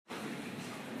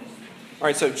All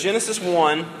right, so Genesis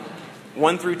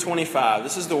 1 through 25.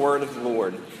 This is the word of the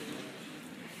Lord.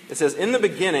 It says, "In the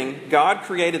beginning, God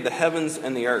created the heavens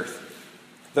and the earth.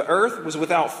 The earth was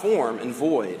without form and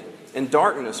void, and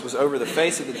darkness was over the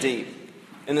face of the deep.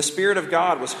 And the Spirit of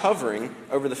God was hovering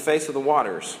over the face of the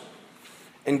waters.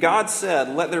 And God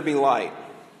said, 'Let there be light.'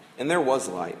 And there was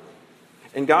light.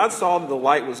 And God saw that the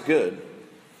light was good.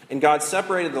 And God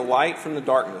separated the light from the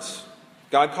darkness.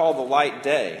 God called the light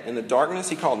day, and the darkness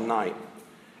he called night.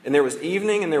 And there was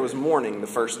evening and there was morning the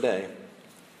first day.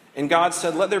 And God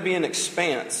said, 'Let there be an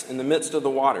expanse in the midst of the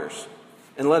waters,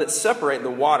 and let it separate the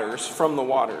waters from the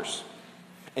waters.'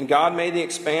 And God made the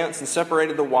expanse and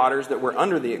separated the waters that were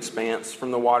under the expanse from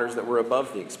the waters that were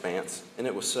above the expanse. And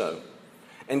it was so.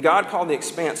 And God called the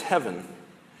expanse heaven.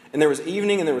 And there was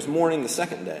evening and there was morning the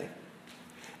second day.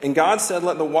 And God said,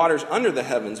 'Let the waters under the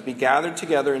heavens be gathered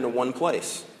together into one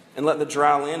place, and let the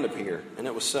dry land appear.' And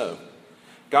it was so.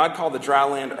 God called the dry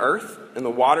land earth, and the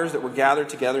waters that were gathered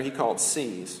together he called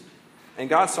seas. And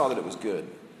God saw that it was good.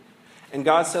 And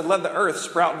God said, 'Let the earth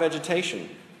sprout vegetation,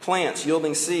 plants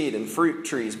yielding seed, and fruit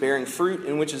trees bearing fruit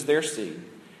in which is their seed,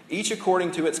 each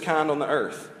according to its kind on the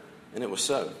earth.' And it was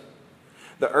so.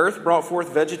 The earth brought forth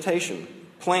vegetation,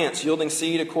 plants yielding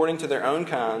seed according to their own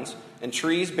kinds, and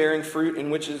trees bearing fruit in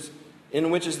which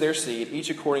is their seed, each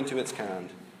according to its kind.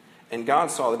 And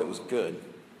God saw that it was good.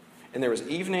 And there was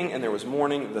evening and there was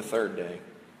morning the third day.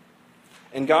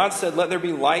 And God said, 'Let there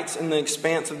be lights in the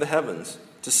expanse of the heavens,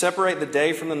 to separate the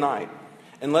day from the night,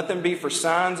 and let them be for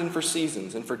signs and for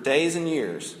seasons, and for days and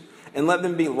years. And let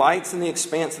them be lights in the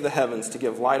expanse of the heavens to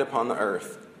give light upon the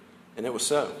earth.' And it was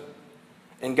so.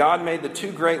 And God made the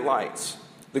two great lights,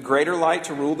 the greater light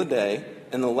to rule the day,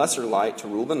 and the lesser light to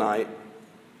rule the night,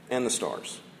 and the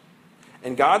stars.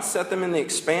 And God set them in the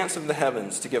expanse of the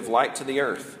heavens to give light to the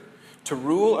earth, to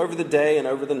rule over the day and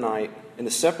over the night, and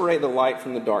to separate the light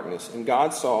from the darkness. And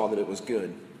God saw that it was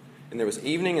good. And there was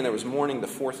evening and there was morning the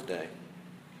fourth day.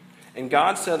 And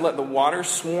God said, 'Let the waters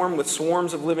swarm with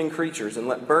swarms of living creatures, and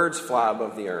let birds fly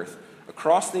above the earth,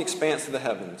 across the expanse of the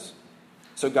heavens.'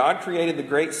 So God created the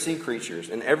great sea creatures,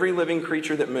 and every living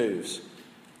creature that moves,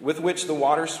 with which the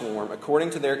waters swarm,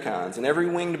 according to their kinds, and every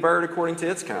winged bird according to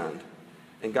its kind.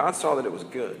 And God saw that it was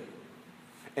good.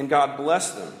 And God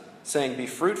blessed them, saying, 'Be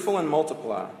fruitful and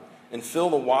multiply, and fill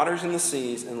the waters and the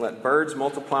seas, and let birds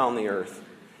multiply on the earth.'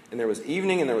 And there was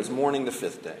evening and there was morning the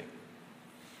fifth day.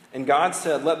 And God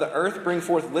said, 'Let the earth bring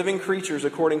forth living creatures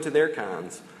according to their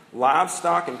kinds,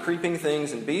 livestock and creeping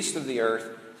things and beasts of the earth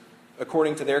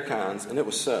according to their kinds.' And it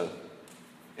was so.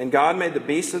 And God made the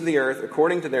beasts of the earth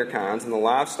according to their kinds, and the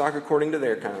livestock according to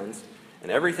their kinds,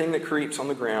 and everything that creeps on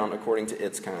the ground according to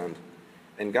its kind.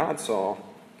 And God saw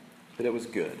that it was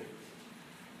good."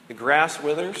 The grass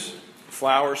withers, the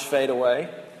flowers fade away,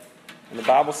 and the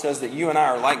Bible says that you and I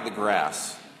are like the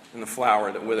grass and the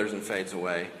flower that withers and fades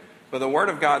away. But the Word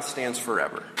of God stands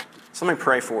forever. So let me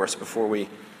pray for us before we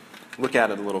look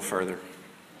at it a little further.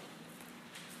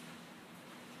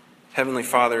 Heavenly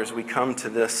Father, as we come to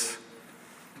this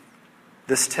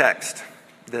text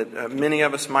that many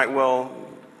of us might well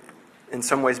in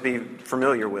some ways be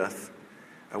familiar with,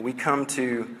 we come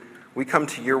to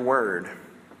your Word.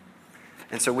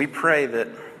 And so we pray that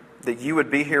you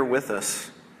would be here with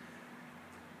us.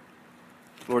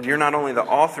 Lord, you're not only the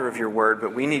author of your Word,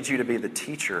 but we need you to be the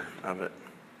teacher of it.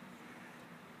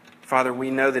 Father,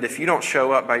 we know that if you don't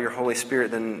show up by your Holy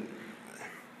Spirit, then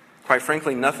quite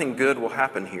frankly, nothing good will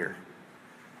happen here.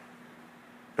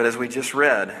 But as we just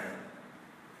read,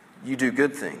 you do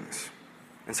good things.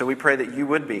 And so we pray that you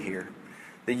would be here,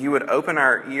 that you would open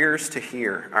our ears to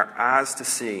hear, our eyes to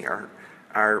see,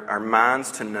 our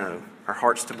minds to know, our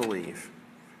hearts to believe,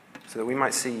 so that we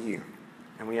might see you.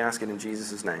 And we ask it in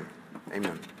Jesus' name.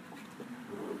 Amen.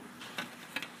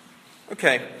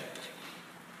 Okay.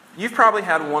 You've probably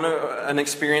had an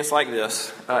experience like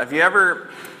this. Have you ever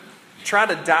tried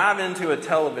to dive into a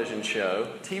television show,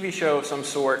 TV show of some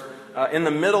sort, in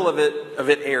the middle of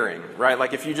it airing, right?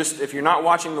 Like if you're not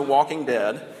watching The Walking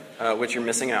Dead, which you're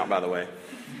missing out, by the way.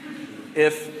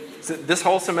 This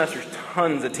whole semester,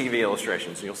 tons of TV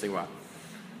illustrations, and you'll see why.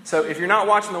 So if you're not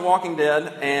watching The Walking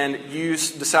Dead and you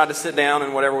decide to sit down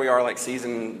in whatever we are, like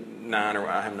season 9 or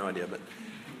I have no idea,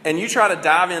 and you try to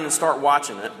dive in and start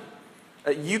watching it,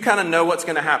 you kind of know what's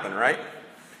going to happen, right?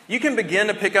 You can begin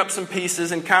to pick up some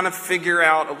pieces and kind of figure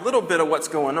out a little bit of what's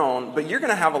going on, but you're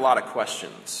going to have a lot of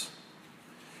questions.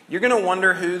 You're going to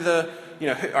wonder who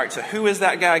is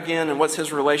that guy again, and what's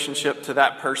his relationship to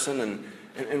that person,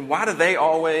 and why do they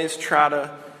always try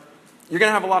to... You're going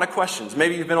to have a lot of questions.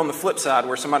 Maybe you've been on the flip side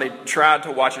where somebody tried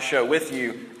to watch a show with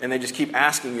you and they just keep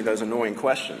asking you those annoying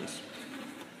questions.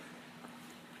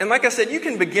 And like I said, you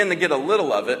can begin to get a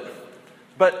little of it,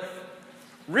 but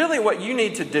really what you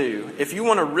need to do, if you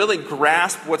want to really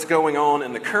grasp what's going on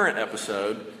in the current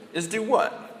episode, is do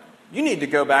what? You need to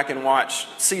go back and watch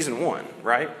season 1,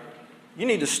 right? You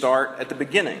need to start at the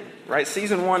beginning, right?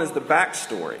 Season 1 is the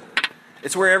backstory.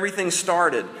 It's where everything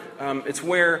started. It's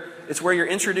where you're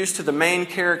introduced to the main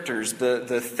characters,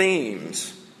 the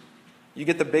themes. You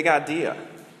get the big idea.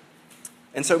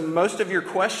 And so most of your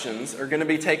questions are going to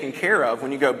be taken care of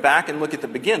when you go back and look at the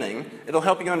beginning. It'll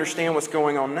help you understand what's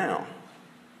going on now.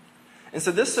 And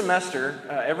so this semester,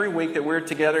 every week that we're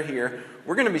together here,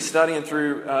 we're going to be studying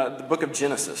through the book of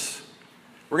Genesis.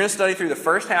 We're going to study through the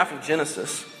first half of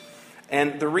Genesis.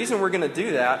 And the reason we're going to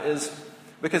do that is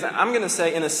because I'm going to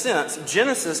say, in a sense,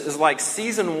 Genesis is like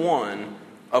season 1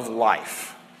 of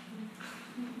life.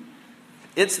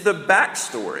 It's the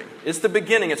backstory. It's the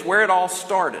beginning. It's where it all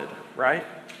started, right?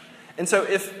 And so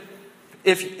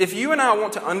if you and I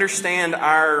want to understand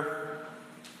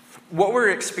what we're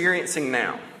experiencing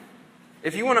now,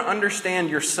 if you want to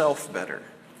understand yourself better,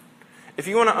 if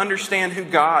you want to understand who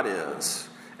God is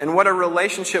and what a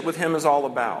relationship with Him is all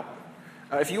about,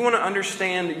 if you want to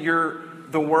understand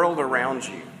the world around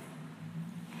you,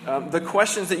 the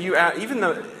questions that you ask, even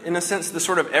though, in a sense, the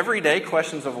sort of everyday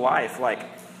questions of life, like,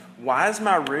 why is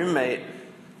my roommate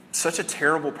such a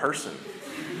terrible person?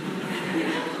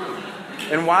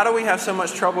 And why do we have so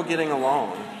much trouble getting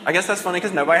along? I guess that's funny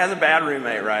because nobody has a bad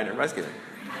roommate, right? Everybody's good.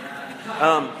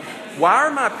 Why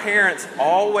are my parents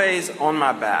always on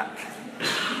my back?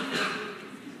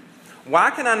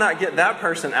 Why can I not get that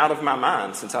person out of my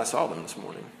mind since I saw them this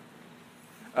morning?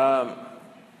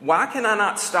 Why can I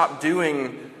not stop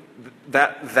doing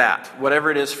that, whatever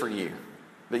it is for you,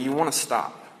 that you want to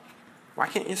stop? Why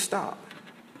can't you stop?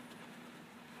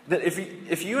 That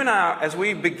if you and I, as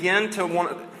we begin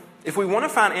to if we want to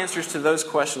find answers to those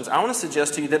questions, I want to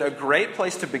suggest to you that a great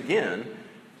place to begin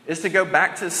is to go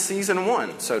back to season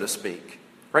 1, so to speak.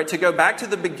 Right? To go back to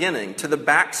the beginning, to the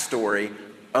backstory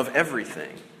of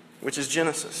everything, which is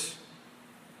Genesis.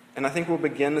 And I think we'll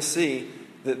begin to see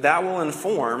that will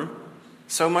inform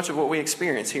so much of what we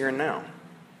experience here and now. All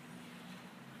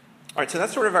right, so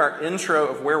that's sort of our intro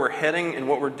of where we're heading and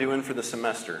what we're doing for the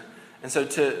semester. And so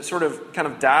to sort of kind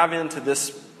of dive into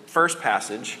this first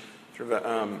passage, sort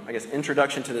of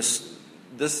introduction to this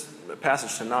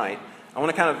passage tonight, I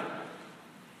want to kind of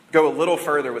go a little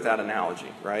further with that analogy,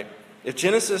 right? If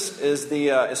Genesis is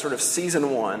is sort of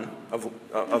season 1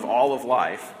 of all of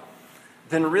life,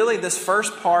 then really this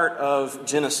first part of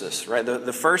Genesis, right,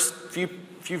 the first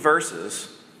few verses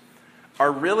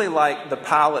are really like the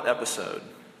pilot episode.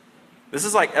 This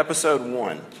is like episode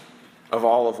 1 of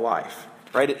all of life,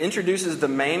 right? It introduces the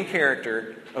main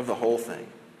character of the whole thing.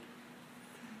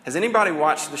 Has anybody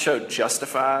watched the show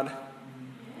Justified?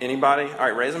 Anybody? All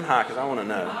right, raise them high because I want to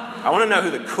know. I want to know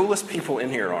who the coolest people in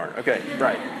here are. Okay,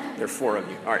 right. There are 4 of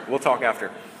you. All right, we'll talk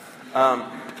after.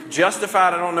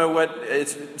 Justified, I don't know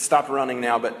it's stopped running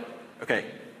now, but okay,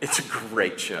 it's a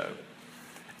great show.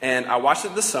 And I watched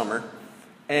it this summer,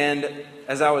 and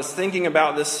as I was thinking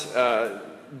about this,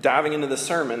 diving into the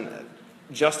sermon,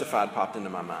 Justified popped into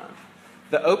my mind.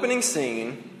 The opening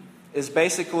scene is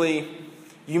basically,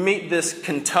 you meet this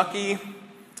Kentucky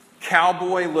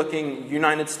cowboy-looking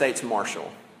United States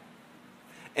Marshal.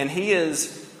 And he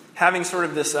is having sort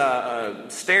of this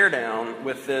stare down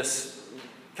with this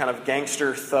kind of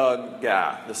gangster thug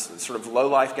guy, this sort of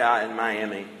low-life guy in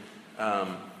Miami,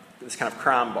 this kind of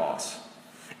crime boss.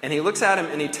 And he looks at him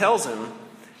and he tells him,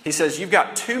 he says, "You've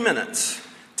got 2 minutes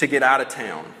to get out of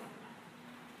town,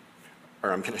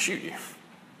 or I'm going to shoot you."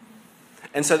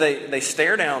 And so they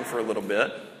stare down for a little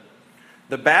bit.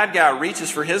 The bad guy reaches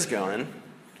for his gun.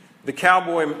 The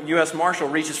cowboy U.S. Marshal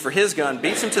reaches for his gun,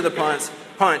 beats him to the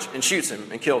punch, and shoots him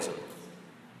and kills him.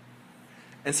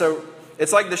 And so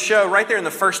it's like the show right there in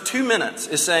the first 2 minutes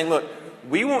is saying, look,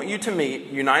 we want you to meet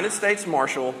United States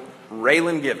Marshal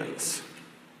Raylan Givens.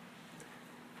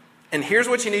 And here's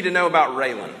what you need to know about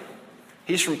Raylan.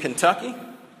 He's from Kentucky.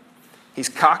 He's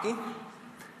cocky.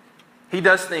 He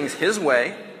does things his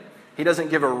way. He doesn't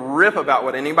give a rip about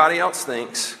what anybody else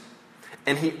thinks.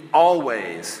 And he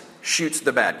always shoots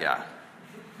the bad guy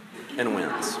and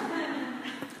wins.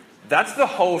 That's the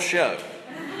whole show.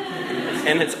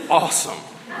 And it's awesome,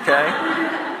 okay?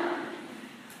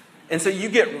 And so you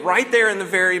get right there in the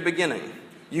very beginning.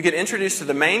 You get introduced to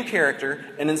the main character,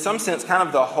 and in some sense, kind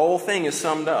of the whole thing is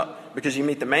summed up because you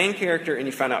meet the main character and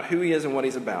you find out who he is and what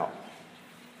he's about.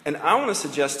 And I want to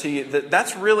suggest to you that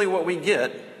that's really what we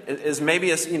get, is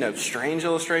maybe as strange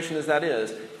illustration as that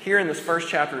is, here in this first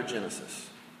chapter of Genesis.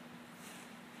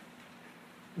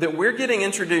 that we're getting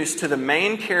introduced to the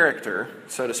main character,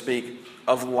 so to speak,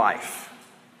 of life,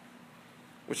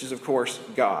 which is, of course,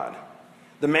 God.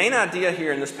 The main idea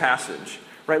here in this passage,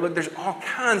 right? Look, there's all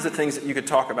kinds of things that you could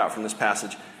talk about from this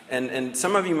passage. And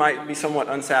some of you might be somewhat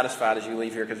unsatisfied as you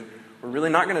leave here because we're really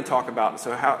not going to talk about,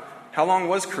 so how long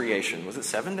was creation? Was it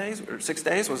 7 days or 6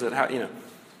 days? Was it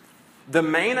The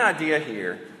main idea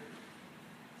here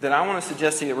that I want to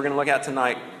suggest to you that we're going to look at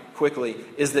tonight quickly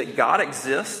is that God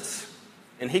exists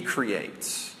and He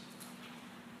creates.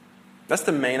 That's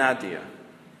the main idea.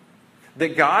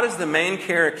 That God is the main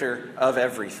character of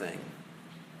everything.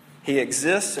 He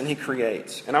exists and He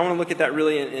creates. And I want to look at that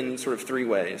really in sort of three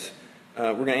ways.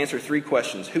 We're going to answer three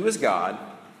questions. Who is God?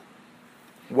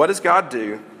 What does God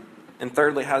do? And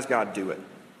thirdly, how does God do it?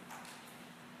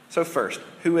 So first,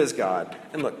 who is God?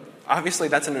 And look, obviously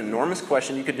that's an enormous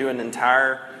question. You could do an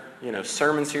entire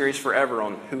sermon series forever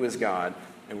on who is God.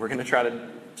 And we're going to try to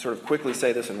sort of quickly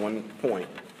say this in one point.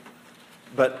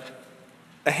 But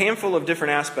a handful of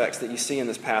different aspects that you see in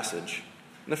this passage.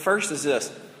 And the first is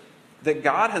this, that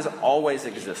God has always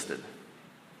existed.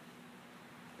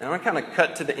 And I'm going to kind of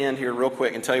cut to the end here real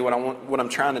quick and tell you what I'm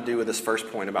trying to do with this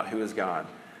first point about who is God.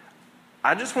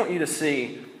 I just want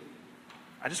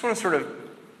to sort of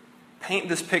paint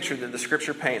this picture that the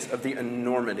Scripture paints of the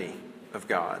enormity of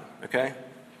God, okay?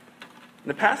 And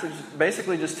the passage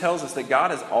basically just tells us that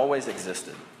God has always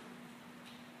existed.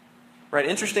 Right?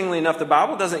 Interestingly enough, the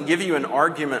Bible doesn't give you an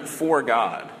argument for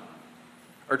God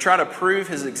or try to prove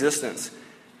His existence.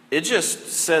 It just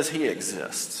says He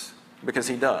exists because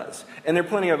He does. And there are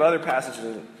plenty of other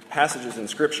passages in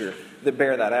Scripture that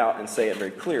bear that out and say it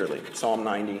very clearly. Psalm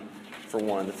 90, for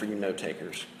one, for you note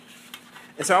takers.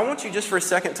 And so I want you just for a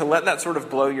second to let that sort of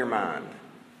blow your mind.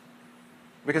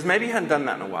 Because maybe you hadn't done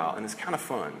that in a while, and it's kind of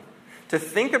fun. To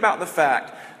think about the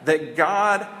fact that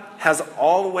God has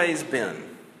always been.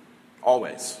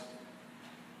 Always.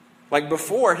 Like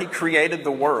before He created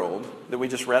the world that we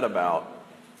just read about,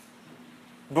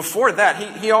 before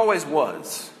that, He always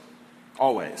was.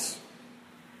 Always.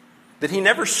 That He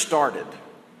never started.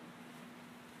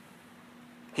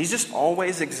 He's just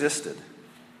always existed.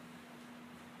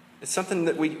 It's something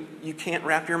that you can't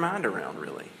wrap your mind around,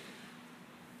 really.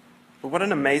 But what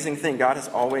an amazing thing. God has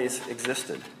always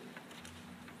existed.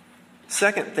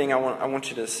 Second thing I want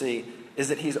you to see is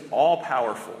that He's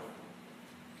all-powerful.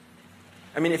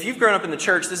 I mean, if you've grown up in the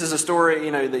church, this is a story,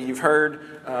 that you've heard,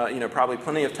 probably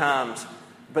plenty of times.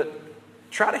 But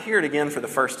try to hear it again for the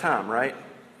first time, right?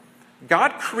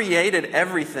 God created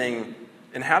everything.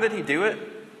 And how did He do it?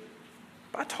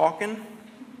 By talking.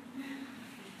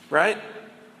 Right?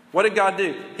 What did God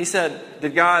do? He said,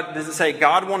 does it say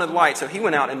God wanted light, so He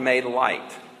went out and made light?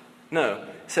 No.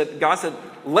 God said,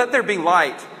 let there be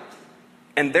light,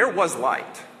 and there was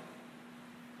light.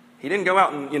 He didn't go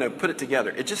out and, put it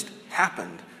together. It just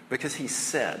happened because He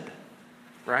said.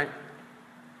 Right?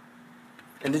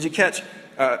 And did you catch,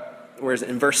 where is it?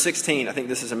 In verse 16, I think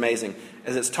this is amazing,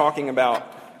 as it's talking about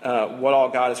what all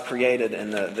God has created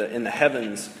in the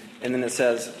heavens. And then it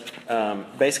says,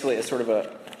 basically, it's sort of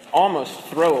a almost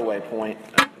throwaway point.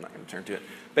 I'm not going to turn to it.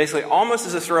 Basically, almost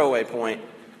as a throwaway point,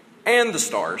 and the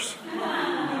stars.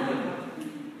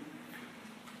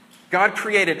 God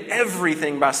created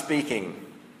everything by speaking.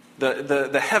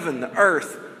 The heaven, the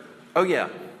earth. Oh yeah,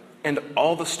 and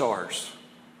all the stars,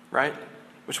 right?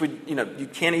 Which you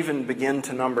can't even begin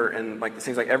to number. And it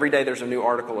seems like every day there's a new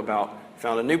article about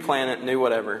found a new planet, new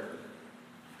whatever.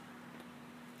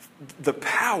 The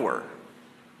power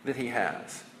that He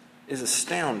has is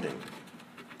astounding.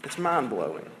 It's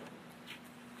mind-blowing.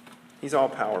 He's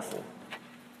all-powerful.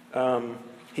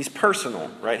 He's personal,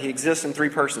 right? He exists in three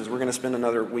persons. We're going to spend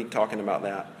another week talking about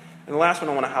that. And the last one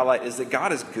I want to highlight is that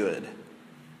God is good.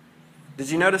 Did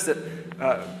you notice that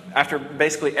after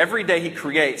basically every day He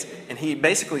creates, and He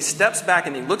basically steps back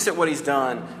and He looks at what He's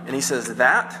done, and He says,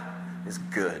 that is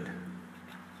good.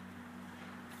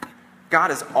 God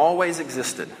has always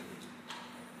existed.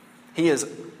 He is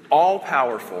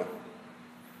all-powerful,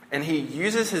 and He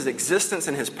uses His existence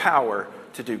and His power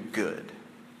to do good.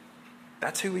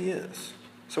 That's who He is.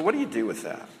 So what do you do with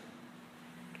that?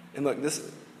 And look, this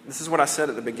is what I said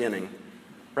at the beginning,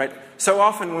 right? So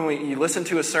often when you listen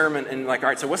to a sermon and all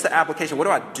right, so what's the application? What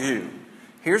do I do?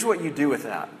 Here's what you do with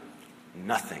that.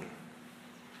 Nothing.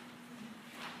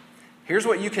 Here's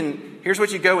what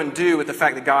you go and do with the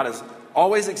fact that God has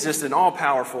always existed and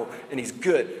all-powerful, and He's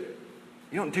good.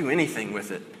 You don't do anything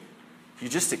with it. You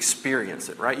just experience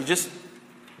it, right? You just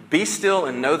be still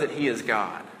and know that He is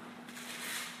God.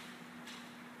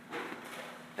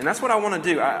 And that's what I want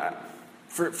to do.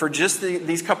 For just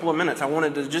these couple of minutes, I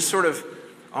wanted to just sort of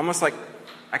almost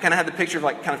I kind of had the picture of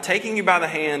like kind of taking you by the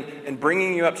hand and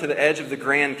bringing you up to the edge of the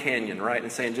Grand Canyon, right?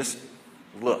 And saying, just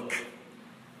look.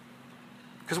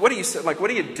 Because what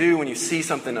do you do when you see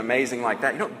something amazing like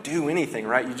that? You don't do anything,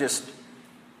 right? It just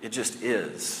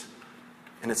is.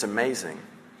 And it's amazing.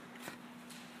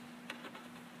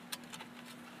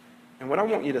 And what I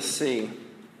want you to see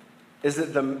is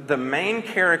that the main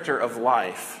character of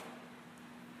life,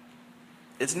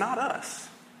 it's not us.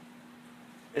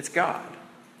 It's God.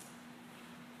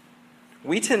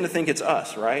 We tend to think it's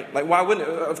us, right? Like, why wouldn't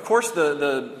it? Of course,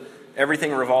 the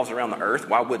everything revolves around the earth.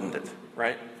 Why wouldn't it,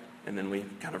 right? And then we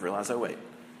kind of realize, oh, wait,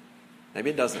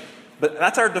 maybe it doesn't. But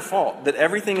that's our default, that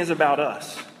everything is about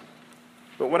us.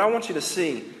 But what I want you to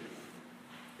see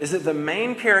is that the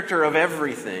main character of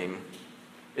everything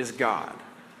is God.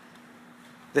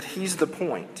 That He's the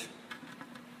point.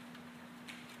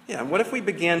 Yeah, and what if we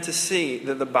began to see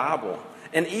that the Bible,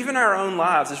 and even our own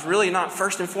lives, is really not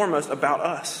first and foremost about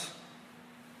us?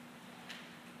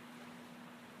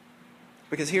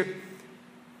 Because here,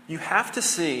 you have to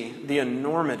see the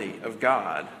enormity of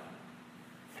God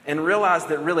and realize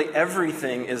that really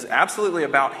everything is absolutely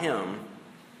about Him.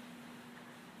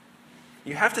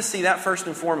 You have to see that first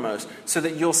and foremost so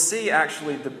that you'll see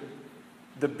actually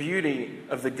the beauty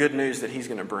of the good news that He's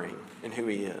going to bring and who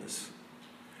He is.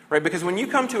 Right? Because when you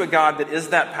come to a God that is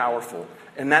that powerful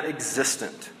and that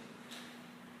existent,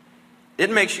 it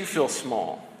makes you feel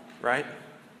small, right?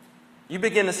 You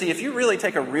begin to see, if you really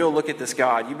take a real look at this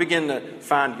God, you begin to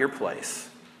find your place,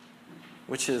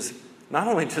 which is not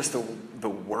only just the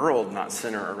world not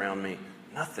center around me,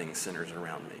 nothing centers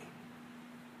around me.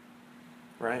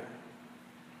 Right?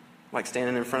 Like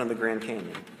standing in front of the Grand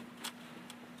Canyon.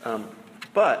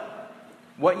 But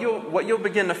what you'll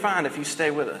begin to find if you stay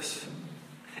with us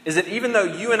is that even though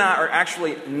you and I are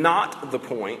actually not the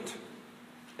point,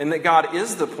 and that God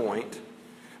is the point,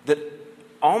 that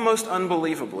almost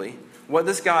unbelievably, what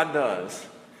this God does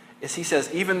is He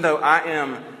says, even though I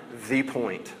am the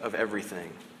point of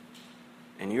everything,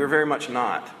 and you're very much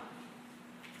not,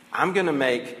 I'm going to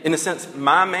make, in a sense,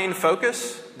 my main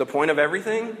focus, the point of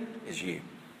everything, is you.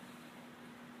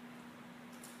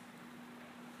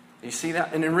 You see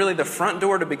that? And then really the front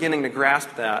door to beginning to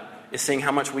grasp that is seeing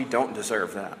how much we don't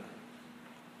deserve that.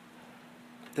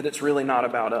 That it's really not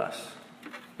about us.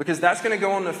 Because that's going to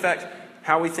go on to affect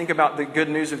how we think about the good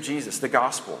news of Jesus, the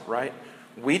gospel, right?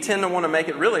 We tend to want to make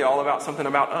it really all about something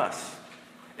about us.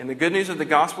 And the good news of the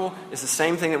gospel is the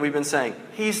same thing that we've been saying.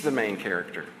 He's the main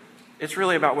character. It's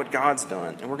really about what God's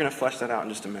done. And we're going to flesh that out in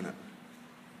just a minute.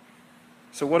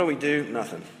 So what do we do?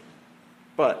 Nothing.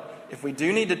 But if we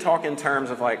do need to talk in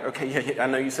terms of like, okay, yeah, I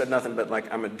know you said nothing, but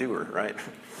like I'm a doer, right?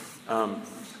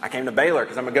 I came to Baylor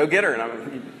because I'm a go-getter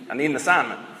and I need an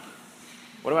assignment.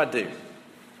 What do?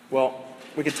 Well,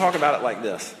 we could talk about it like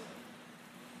this.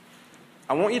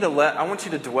 I want you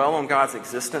to dwell on God's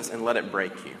existence and let it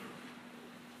break you.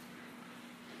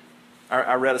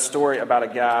 I read a story about a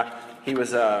guy. He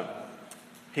was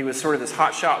sort of this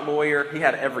hotshot lawyer. He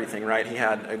had everything, right? He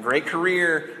had a great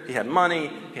career. He had money.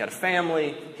 He had a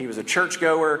family. He was a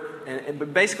churchgoer.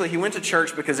 But basically, he went to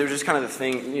church because it was just kind of the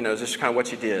thing, it was just kind of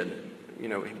what you did. He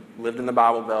lived in the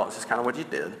Bible Belt. It's just kind of what you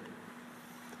did.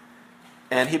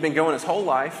 And he'd been going his whole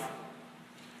life.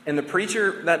 And the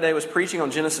preacher that day was preaching on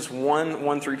Genesis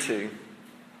 1 through 2.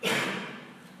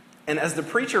 And as the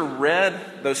preacher read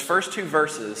those first two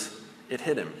verses, it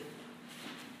hit him.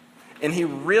 And he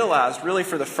realized, really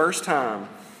for the first time,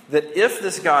 that if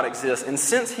this God exists, and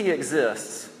since He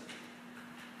exists,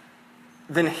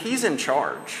 then He's in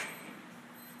charge.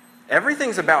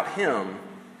 Everything's about Him,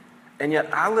 and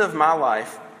yet I live my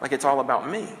life like it's all about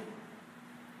me.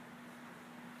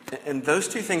 And those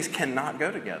two things cannot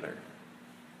go together.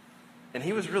 And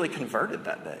he was really converted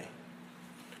that day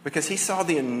because he saw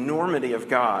the enormity of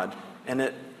God, and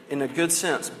it, in a good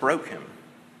sense, broke him.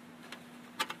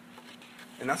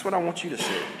 And that's what I want you to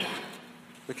see.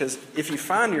 Because if you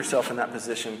find yourself in that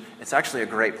position, it's actually a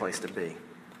great place to be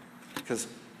because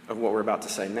of what we're about to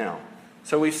say now.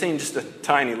 So we've seen just a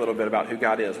tiny little bit about who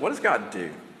God is. What does God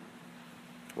do?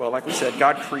 Well, like we said,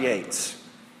 God creates.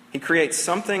 He creates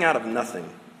something out of nothing.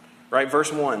 Right?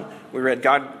 Verse 1, we read,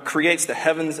 God creates the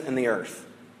heavens and the earth.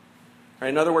 Right?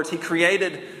 In other words, He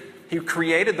created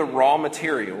the raw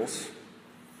materials.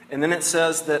 And then it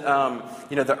says that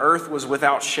the earth was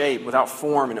without shape, without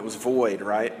form, and it was void,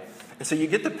 right? And so you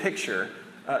get the picture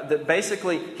that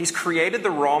basically He's created the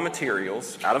raw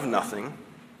materials out of nothing.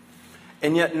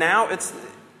 And yet now it's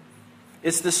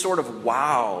this sort of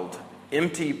wild,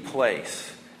 empty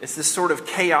place. It's this sort of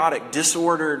chaotic,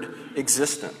 disordered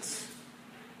existence.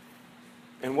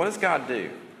 And what does God do?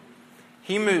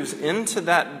 He moves into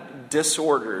that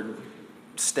disordered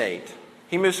state.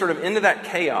 He moves sort of into that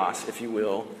chaos, if you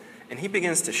will, and he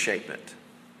begins to shape it.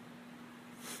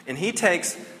 And he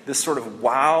takes this sort of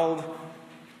wild,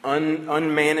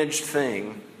 unmanaged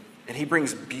thing, and he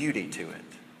brings beauty to it.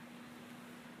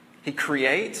 He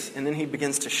creates, and then he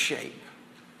begins to shape.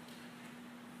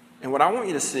 And what I want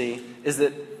you to see is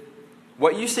that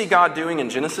what you see God doing in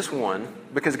Genesis 1,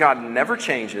 because God never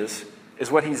changes,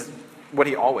 is what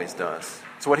he always does.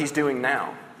 It's what he's doing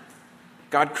now.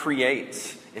 God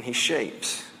creates and he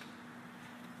shapes.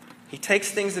 He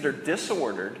takes things that are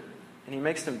disordered and he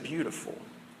makes them beautiful.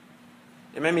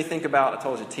 It made me think about, I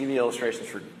told you, TV illustrations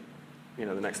for the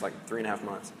next 3.5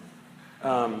 months.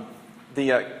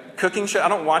 The cooking show, I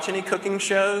don't watch any cooking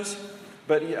shows,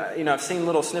 but I've seen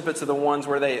little snippets of the ones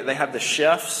where they have the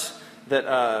chefs that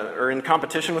are in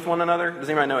competition with one another. Does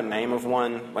anybody know a name of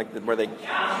one where they?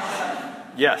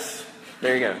 Yes,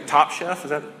 there you go. Top Chef,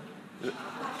 is it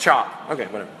Chop? Okay,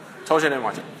 whatever. Told you I didn't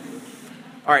watch it.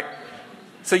 All right.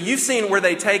 So you've seen where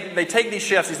they take these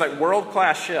chefs, these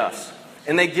world-class chefs,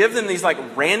 and they give them these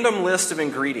random list of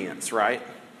ingredients, right?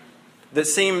 That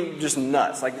seem just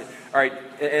nuts. All right,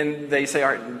 and they say,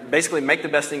 all right, basically make the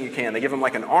best thing you can. They give them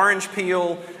an orange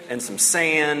peel and some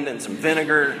sand and some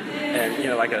vinegar and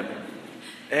an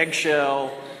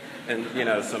eggshell and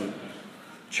some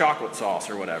chocolate sauce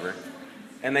or whatever.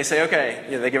 And they say, okay,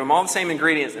 they give them all the same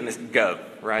ingredients and they say, go,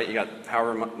 right? You got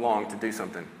however long to do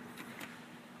something.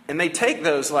 And they take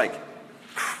those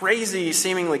crazy,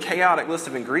 seemingly chaotic list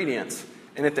of ingredients,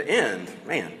 and at the end,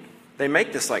 man, they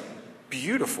make this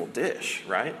beautiful dish,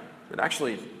 right? It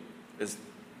actually is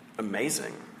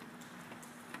amazing.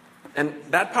 And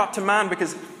that popped to mind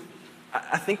because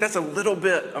I think that's a little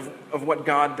bit of what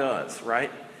God does,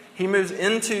 right? He moves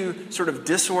into sort of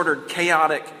disordered,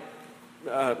 chaotic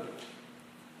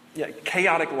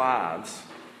lives,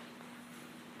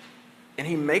 and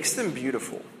he makes them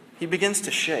beautiful. He begins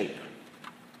to shape.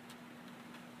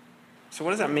 So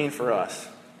what does that mean for us?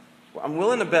 Well, I'm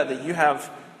willing to bet that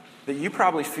you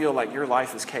probably feel like your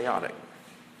life is chaotic.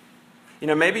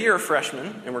 Maybe you're a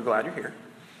freshman, and we're glad you're here.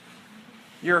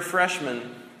 You're a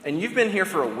freshman, and you've been here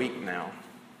for a week now,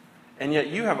 and yet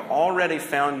you have already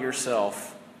found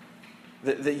yourself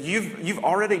that you've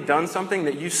already done something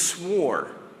that you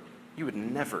swore you would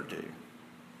never do,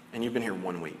 and you've been here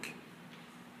 1 week,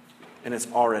 and it's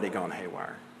already gone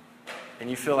haywire, and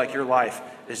you feel like your life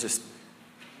is just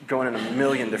going in a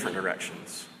million different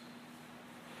directions.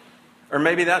 Or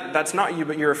maybe that's not you,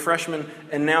 but you're a freshman,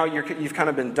 and now you've kind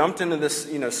of been dumped into this,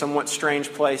 somewhat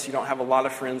strange place. You don't have a lot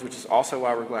of friends, which is also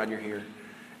why we're glad you're here.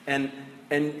 And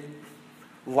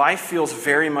life feels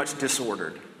very much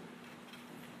disordered.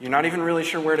 You're not even really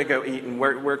sure where to go eat and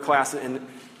where class, and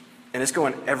it's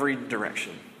going every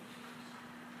direction.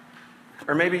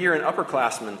 Or maybe you're an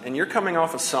upperclassman, and you're coming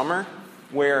off of summer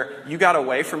where you got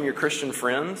away from your Christian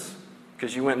friends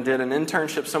because you went and did an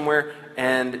internship somewhere,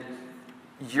 and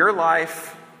your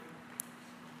life,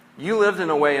 you lived in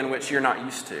a way in which you're not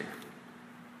used to.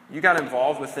 You got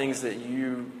involved with things that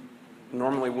you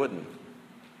normally wouldn't.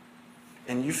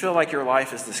 And you feel like your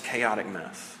life is this chaotic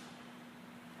mess.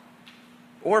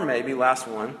 Or maybe, last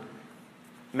one,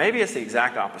 maybe it's the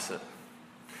exact opposite.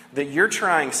 That you're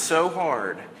trying so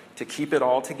hard to keep it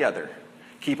all together.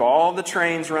 Keep all the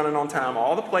trains running on time,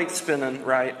 all the plates spinning,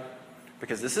 right?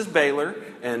 Because this is Baylor,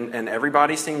 and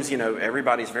everybody seems,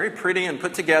 everybody's very pretty and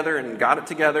put together and got it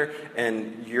together,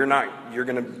 and you're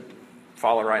going to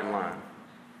follow right in line.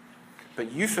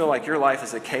 But you feel like your life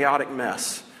is a chaotic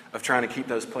mess of trying to keep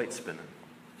those plates spinning.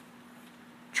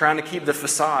 Trying to keep the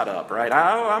facade up, right?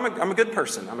 I'm a good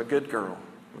person. I'm a good girl.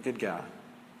 I'm a good guy.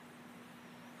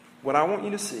 What I want you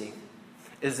to see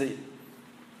is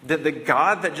that the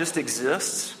God that just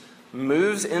exists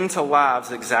moves into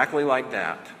lives exactly like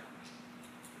that.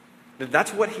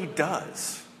 That's what he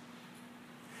does.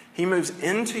 He moves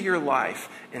into your life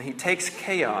and he takes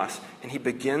chaos and he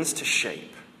begins to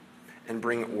shape and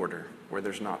bring order where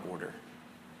there's not order.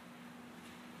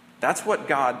 That's what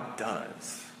God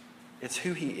does. It's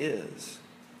who he is.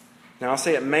 Now I'll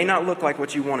say it may not look like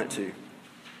what you want it to,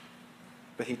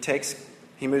 but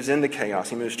he moves into chaos.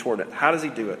 He moves toward it. How does he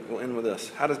do it? We'll end with this.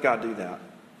 How does God do that?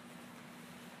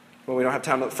 Well, we don't have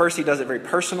time to look. First, he does it very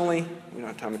personally. We don't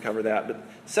have time to cover that. But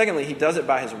secondly, he does it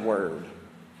by his word.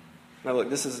 Now look,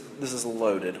 this is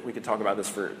loaded. We could talk about this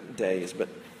for days. But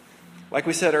like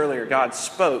we said earlier, God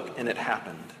spoke and it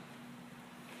happened.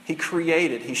 He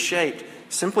created, he shaped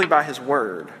simply by his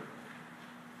word.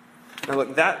 Now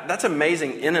look, that's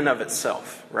amazing in and of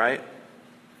itself, right?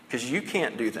 Because you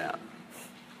can't do that.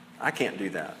 I can't do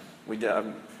that.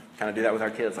 Kind kind of do that with our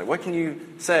kids. Like, what can you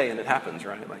say? And it happens,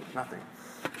 right? Like, nothing.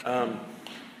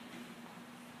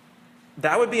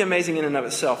 That would be amazing in and of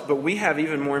itself, but we have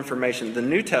even more information. The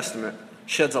New Testament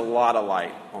sheds a lot of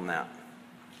light on that.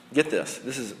 Get this.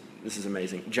 This is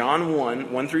amazing. John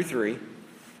 1 through 3,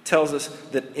 tells us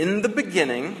that in the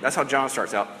beginning, that's how John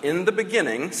starts out, in the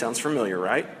beginning, sounds familiar,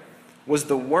 right? Was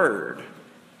the Word.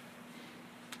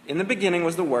 In the beginning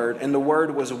was the Word, and the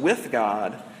Word was with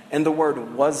God, and the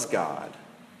Word was God.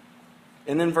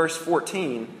 And then verse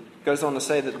 14 goes on to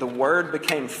say that the Word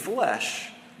became flesh.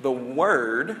 The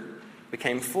Word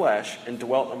became flesh and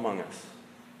dwelt among us.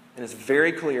 And it's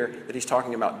very clear that he's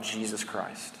talking about Jesus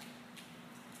Christ.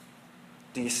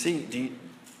 Do you see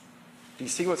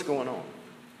what's going on?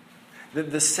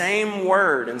 The same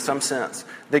word, in some sense,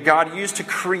 that God used to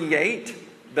create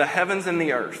the heavens and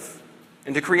the earth,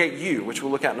 and to create you, which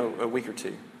we'll look at in a week or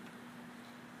two.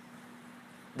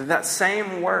 That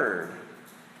same word,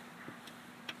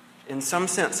 in some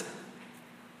sense,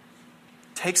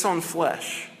 takes on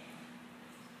flesh.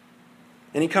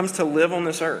 And he comes to live on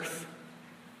this earth.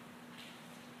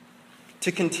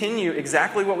 To continue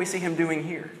exactly what we see him doing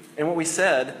here. And what we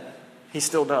said, he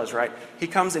still does, right? He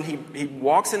comes and he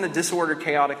walks into disordered,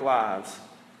 chaotic lives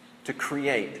to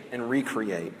create and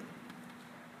recreate.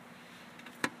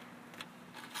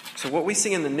 So what we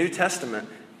see in the New Testament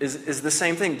is the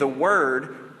same thing. The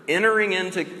Word entering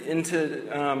into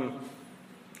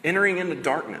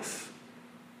darkness.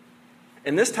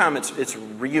 And this time it's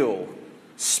real,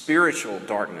 spiritual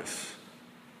darkness.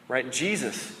 Right?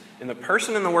 Jesus, in the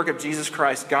person and the work of Jesus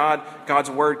Christ, God's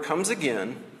Word comes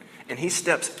again, and he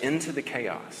steps into the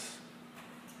chaos.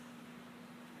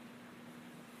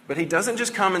 But he doesn't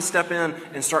just come and step in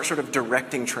and start sort of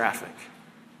directing traffic.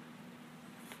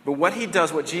 But what he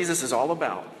does, what Jesus is all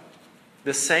about,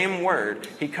 the same Word,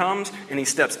 he comes and he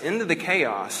steps into the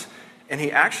chaos, and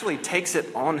he actually takes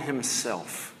it on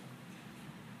himself.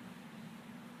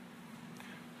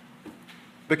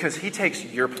 Because he takes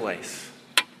your place.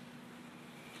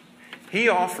 He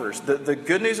offers, the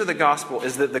good news of the gospel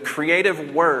is that the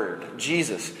creative Word,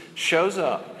 Jesus, shows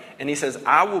up and he says,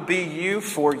 I will be you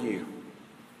for you.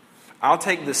 I'll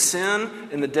take the sin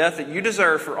and the death that you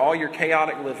deserve for all your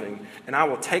chaotic living, and I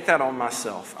will take that on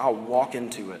myself. I'll walk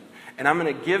into it. And I'm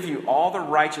going to give you all the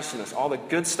righteousness, all the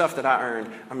good stuff that I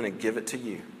earned, I'm going to give it to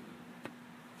you.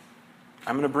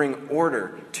 I'm going to bring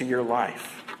order to your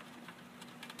life.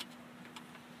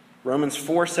 Romans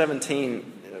 4:17,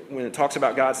 when it talks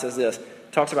about God, says this.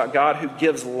 It talks about God who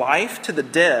gives life to the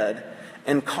dead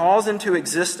and calls into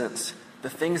existence the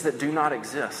things that do not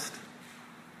exist.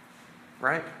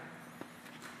 Right?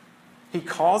 He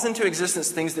calls into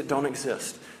existence things that don't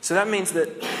exist. So that means that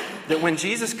when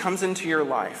Jesus comes into your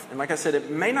life, and like I said,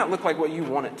 it may not look like what you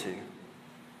want it to,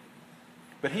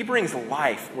 but he brings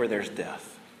life where there's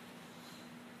death.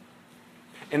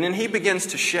 And then he begins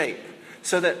to shape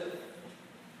so that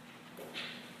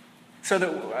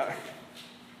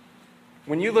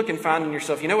when you look and find in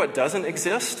yourself, you know what doesn't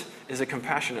exist is a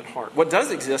compassionate heart. What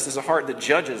does exist is a heart that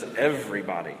judges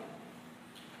everybody.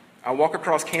 I walk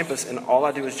across campus and all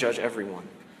I do is judge everyone.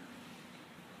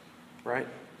 Right?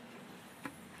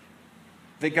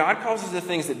 That God causes the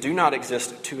things that do not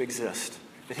exist to exist.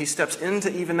 That he steps into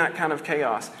even that kind of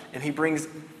chaos, and he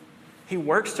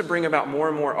works to bring about more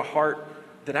and more a heart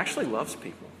that actually loves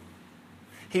people.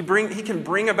 He can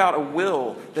bring about a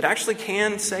will that actually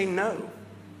can say no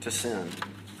to sin.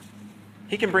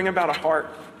 He can bring about a heart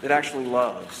that actually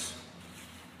loves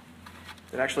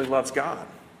God.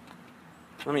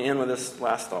 Let me end with this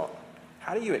last thought.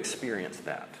 How do you experience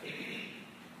that?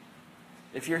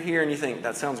 If you're here and you think,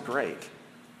 that sounds great,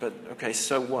 but okay,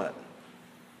 so what?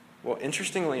 Well,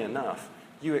 interestingly enough,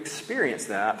 you experience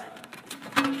that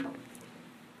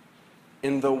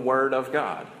in the Word of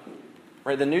God.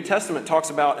 Right? The New Testament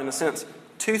talks about, in a sense,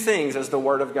 two things as the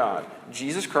Word of God.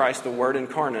 Jesus Christ, the Word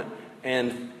incarnate,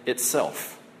 and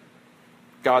itself.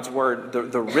 God's Word,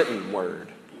 the written Word.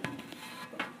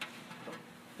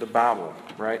 The Bible,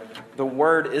 right? The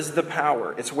Word is the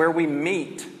power. It's where we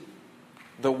meet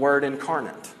the Word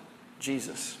incarnate,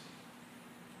 Jesus.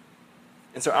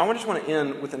 And so I just want to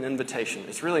end with an invitation.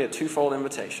 It's really a twofold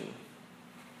invitation.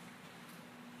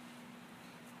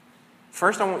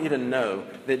 First, I want you to know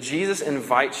that Jesus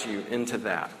invites you into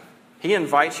that. He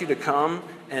invites you to come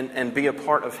and be a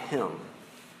part of him.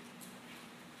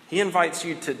 He invites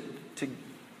you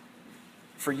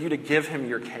for you to give him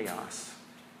your chaos.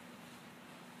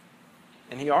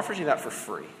 And he offers you that for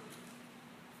free.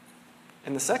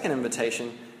 And the second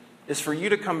invitation is for you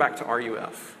to come back to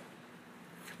RUF.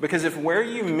 Because if where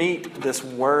you meet this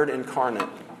Word incarnate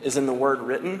is in the Word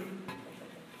written,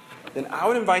 then I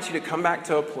would invite you to come back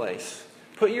to a place.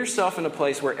 Put yourself in a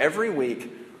place where every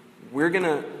week we're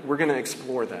gonna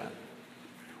explore that.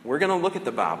 We're going to look at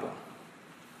the Bible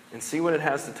and see what it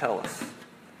has to tell us.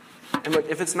 And look,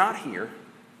 if it's not here,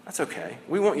 that's okay.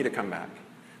 We want you to come back.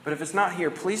 But if it's not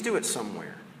here, please do it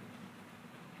somewhere.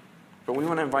 But we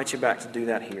want to invite you back to do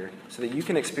that here so that you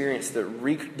can experience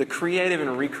the creative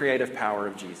and recreative power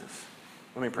of Jesus.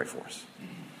 Let me pray for us.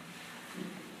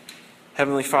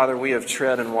 Heavenly Father, we have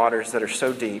tread in waters that are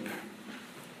so deep.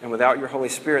 And without your Holy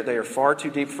Spirit, they are far too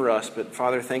deep for us. But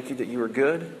Father, thank you that you are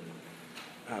good.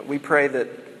 We pray that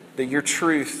your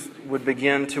truth would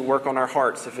begin to work on our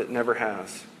hearts if it never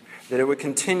has. That it would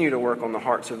continue to work on the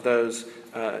hearts of those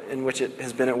in which it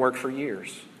has been at work for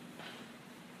years.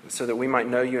 So that we might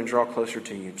know you and draw closer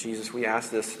to you. Jesus, we ask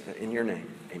this in your name.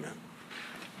 Amen.